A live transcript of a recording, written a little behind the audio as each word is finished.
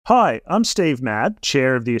Hi, I'm Steve Mabb,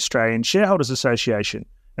 Chair of the Australian Shareholders Association,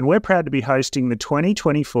 and we're proud to be hosting the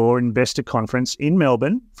 2024 Investor Conference in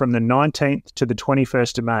Melbourne from the 19th to the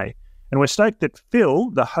 21st of May. And we're stoked that Phil,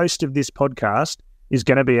 the host of this podcast, is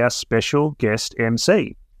going to be our special guest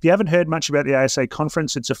MC. If you haven't heard much about the ASA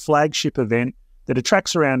conference, it's a flagship event that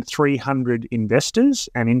attracts around 300 investors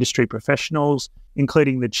and industry professionals,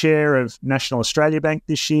 including the chair of National Australia Bank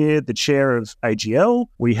this year, the chair of AGL.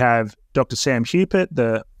 We have Dr. Sam Hupert,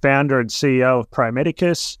 the founder and CEO of Pro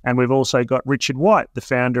Medicus, and we've also got Richard White, the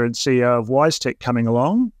founder and CEO of WiseTech, coming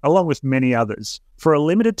along with many others. For a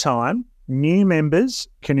limited time, new members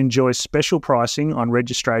can enjoy special pricing on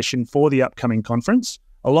registration for the upcoming conference,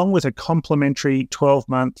 along with a complimentary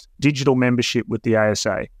 12-month digital membership with the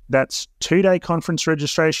ASA. That's 2-day conference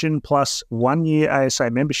registration plus 1-year ASA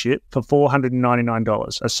membership for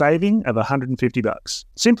 $499, a saving of $150.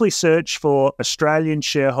 Simply search for Australian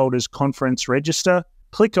Shareholders Conference Register,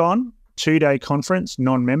 click on 2-day conference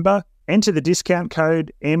non-member, enter the discount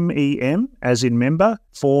code MEM, as in member,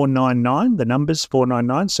 499, the numbers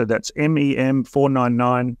 499, so that's MEM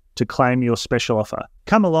 499 to claim your special offer.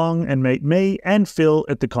 Come along and meet me and Phil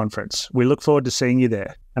at the conference. We look forward to seeing you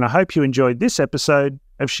there. And I hope you enjoyed this episode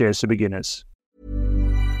of Shares for Beginners.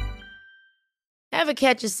 Ever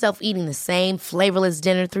catch yourself eating the same flavorless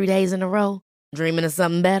dinner 3 days in a row? Dreaming of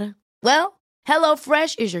something better? Well,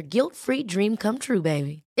 HelloFresh is your guilt-free dream come true,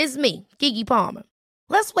 baby. It's me, Keke Palmer.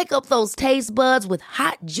 Let's wake up those taste buds with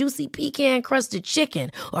hot, juicy pecan-crusted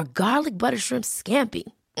chicken or garlic butter shrimp scampi.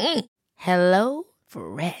 Hello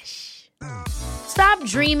Fresh. Stop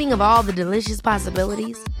dreaming of all the delicious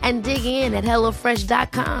possibilities and dig in at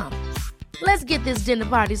HelloFresh.com. Let's get this dinner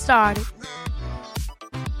party started.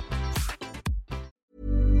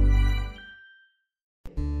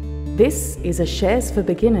 This is a Shares for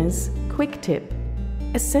Beginners quick tip.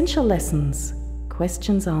 Essential lessons.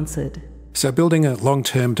 Questions answered. So building a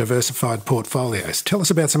long-term diversified portfolios. Tell us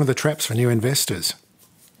about some of the traps for new investors.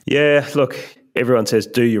 Yeah, look, everyone says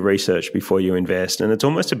do your research before you invest, and it's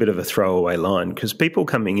almost a bit of a throwaway line because people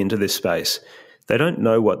coming into this space, they don't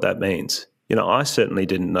know what that means. I certainly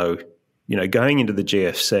didn't know. Going into the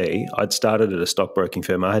GFC, I'd started at a stockbroking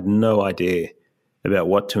firm. I had no idea about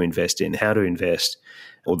what to invest in, how to invest,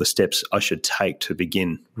 or the steps I should take to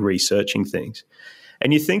begin researching things.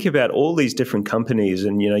 And you think about all these different companies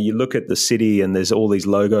and, you look at the city and there's all these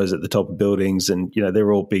logos at the top of buildings and,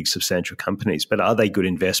 they're all big, substantial companies, but are they good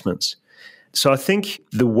investments? So I think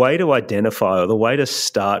the way to identify or the way to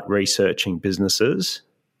start researching businesses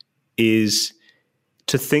is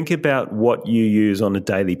to think about what you use on a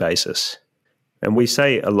daily basis. And we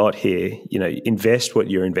say a lot here, invest what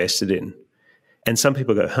you're invested in. And some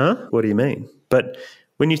people go, huh? What do you mean? But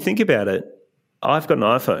when you think about it, I've got an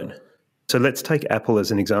iPhone. So let's take Apple as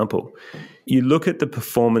an example. You look at the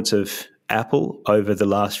performance of Apple over the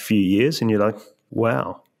last few years and you're like,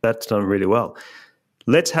 wow, that's done really well.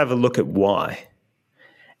 Let's have a look at why.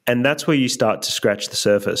 And that's where you start to scratch the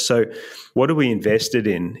surface. So what are we invested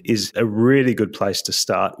in is a really good place to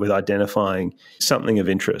start with identifying something of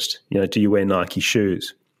interest. Do you wear Nike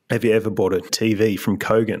shoes? Have you ever bought a TV from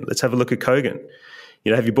Kogan? Let's have a look at Kogan.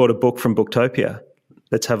 Have you bought a book from Booktopia?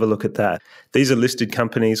 Let's have a look at that. These are listed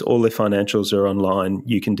companies. All their financials are online.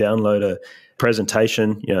 You can download a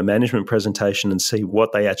presentation, management presentation, and see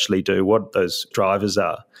what they actually do, what those drivers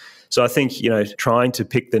are. So I think, trying to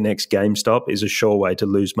pick the next GameStop is a sure way to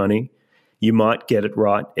lose money. You might get it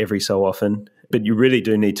right every so often, but you really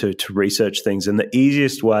do need to research things. And the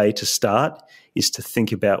easiest way to start is to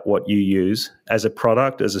think about what you use as a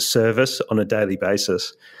product, as a service on a daily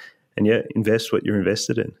basis. And invest what you're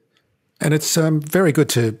invested in. And it's very good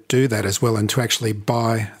to do that as well and to actually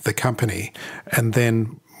buy the company. And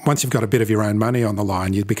then once you've got a bit of your own money on the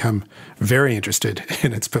line, you become very interested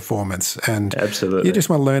in its performance. And absolutely, you just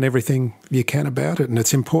want to learn everything you can about it. And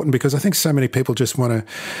it's important because I think so many people just want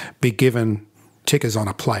to be given tickers on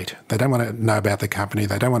a plate. They don't want to know about the company.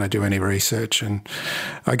 They don't want to do any research. And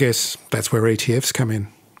I guess that's where ETFs come in.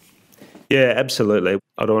 Yeah, absolutely.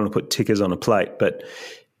 I don't want to put tickers on a plate, but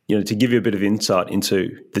to give you a bit of insight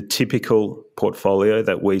into the typical portfolio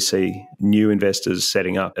that we see new investors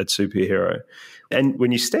setting up at Superhero. And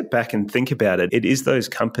when you step back and think about it, it is those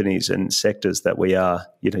companies and sectors that we are,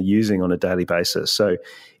 using on a daily basis. So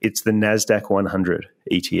it's the NASDAQ 100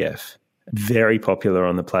 ETF, very popular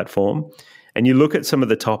on the platform. And you look at some of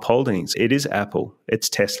the top holdings, it is Apple, it's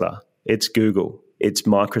Tesla, it's Google, it's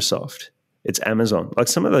Microsoft, it's Amazon. Like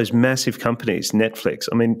some of those massive companies, Netflix.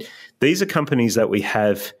 I mean, these are companies that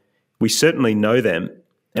we certainly know them,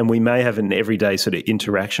 And we may have an everyday sort of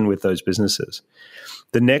interaction with those businesses.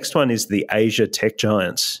 The next one is the Asia Tech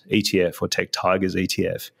Giants ETF or Tech Tigers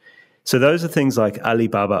ETF. So those are things like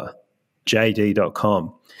Alibaba,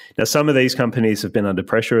 JD.com. Now, some of these companies have been under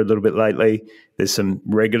pressure a little bit lately. There's some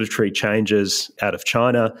regulatory changes out of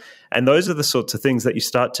China. And those are the sorts of things that you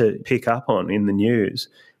start to pick up on in the news.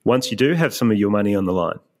 Once you do have some of your money on the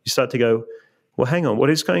line, you start to go, well, hang on, what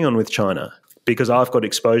is going on with China? Because I've got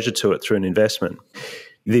exposure to it through an investment.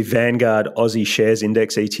 The Vanguard Aussie Shares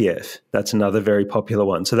Index ETF, that's another very popular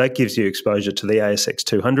one. So that gives you exposure to the ASX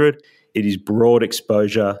 200. It is broad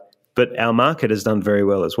exposure, but our market has done very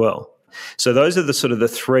well as well. So those are the sort of the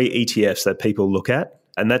three ETFs that people look at,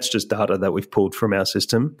 and that's just data that we've pulled from our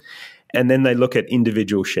system. And then they look at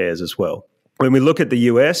individual shares as well. When we look at the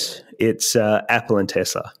US, it's Apple and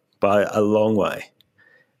Tesla by a long way.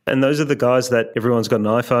 And those are the guys that everyone's got an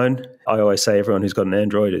iPhone. I always say everyone who's got an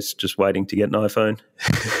Android is just waiting to get an iPhone.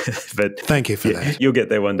 But thank you for that. You'll get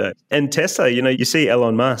there one day. And Tesla, you see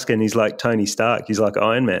Elon Musk and he's like Tony Stark. He's like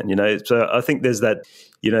Iron Man, So I think there's that,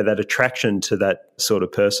 that attraction to that sort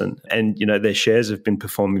of person. And, their shares have been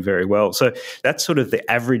performing very well. So that's sort of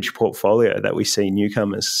the average portfolio that we see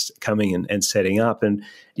newcomers coming and setting up. And,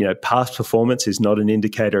 past performance is not an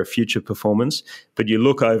indicator of future performance. But you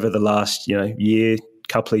look over the last, year,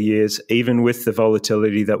 couple of years, even with the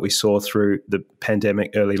volatility that we saw through the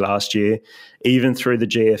pandemic early last year, even through the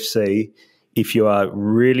GFC, if you are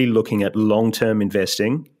really looking at long-term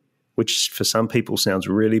investing, which for some people sounds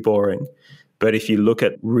really boring, but if you look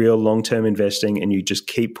at real long-term investing and you just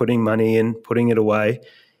keep putting money in, putting it away,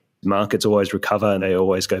 markets always recover and they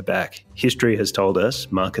always go back. History has told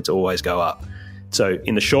us markets always go up. So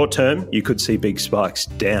in the short term, you could see big spikes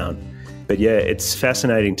down. But yeah, it's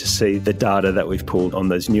fascinating to see the data that we've pulled on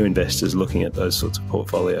those new investors looking at those sorts of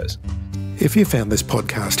portfolios. If you found this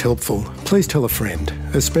podcast helpful, please tell a friend,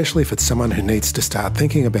 especially if it's someone who needs to start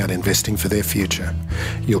thinking about investing for their future.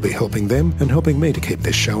 You'll be helping them and helping me to keep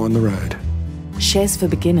this show on the road. Shares for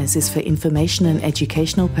Beginners is for information and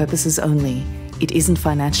educational purposes only. It isn't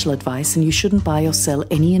financial advice, and you shouldn't buy or sell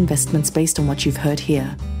any investments based on what you've heard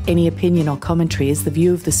here. Any opinion or commentary is the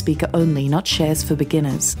view of the speaker only, not Shares for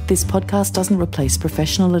Beginners. This podcast doesn't replace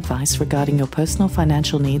professional advice regarding your personal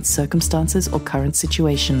financial needs, circumstances, or current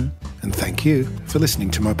situation. And thank you for listening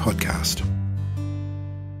to my podcast.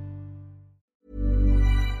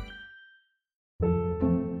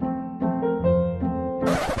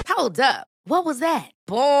 Hold up. What was that?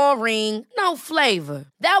 Boring. No flavor.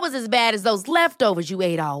 That was as bad as those leftovers you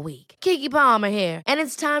ate all week. Keke Palmer here. And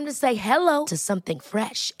it's time to say hello to something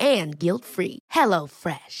fresh and guilt-free. Hello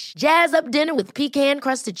Fresh. Jazz up dinner with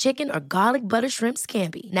pecan-crusted chicken or garlic butter shrimp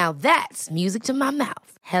scampi. Now that's music to my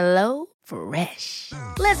mouth. Hello Fresh.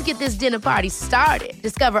 Let's get this dinner party started.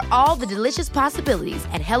 Discover all the delicious possibilities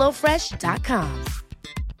at HelloFresh.com.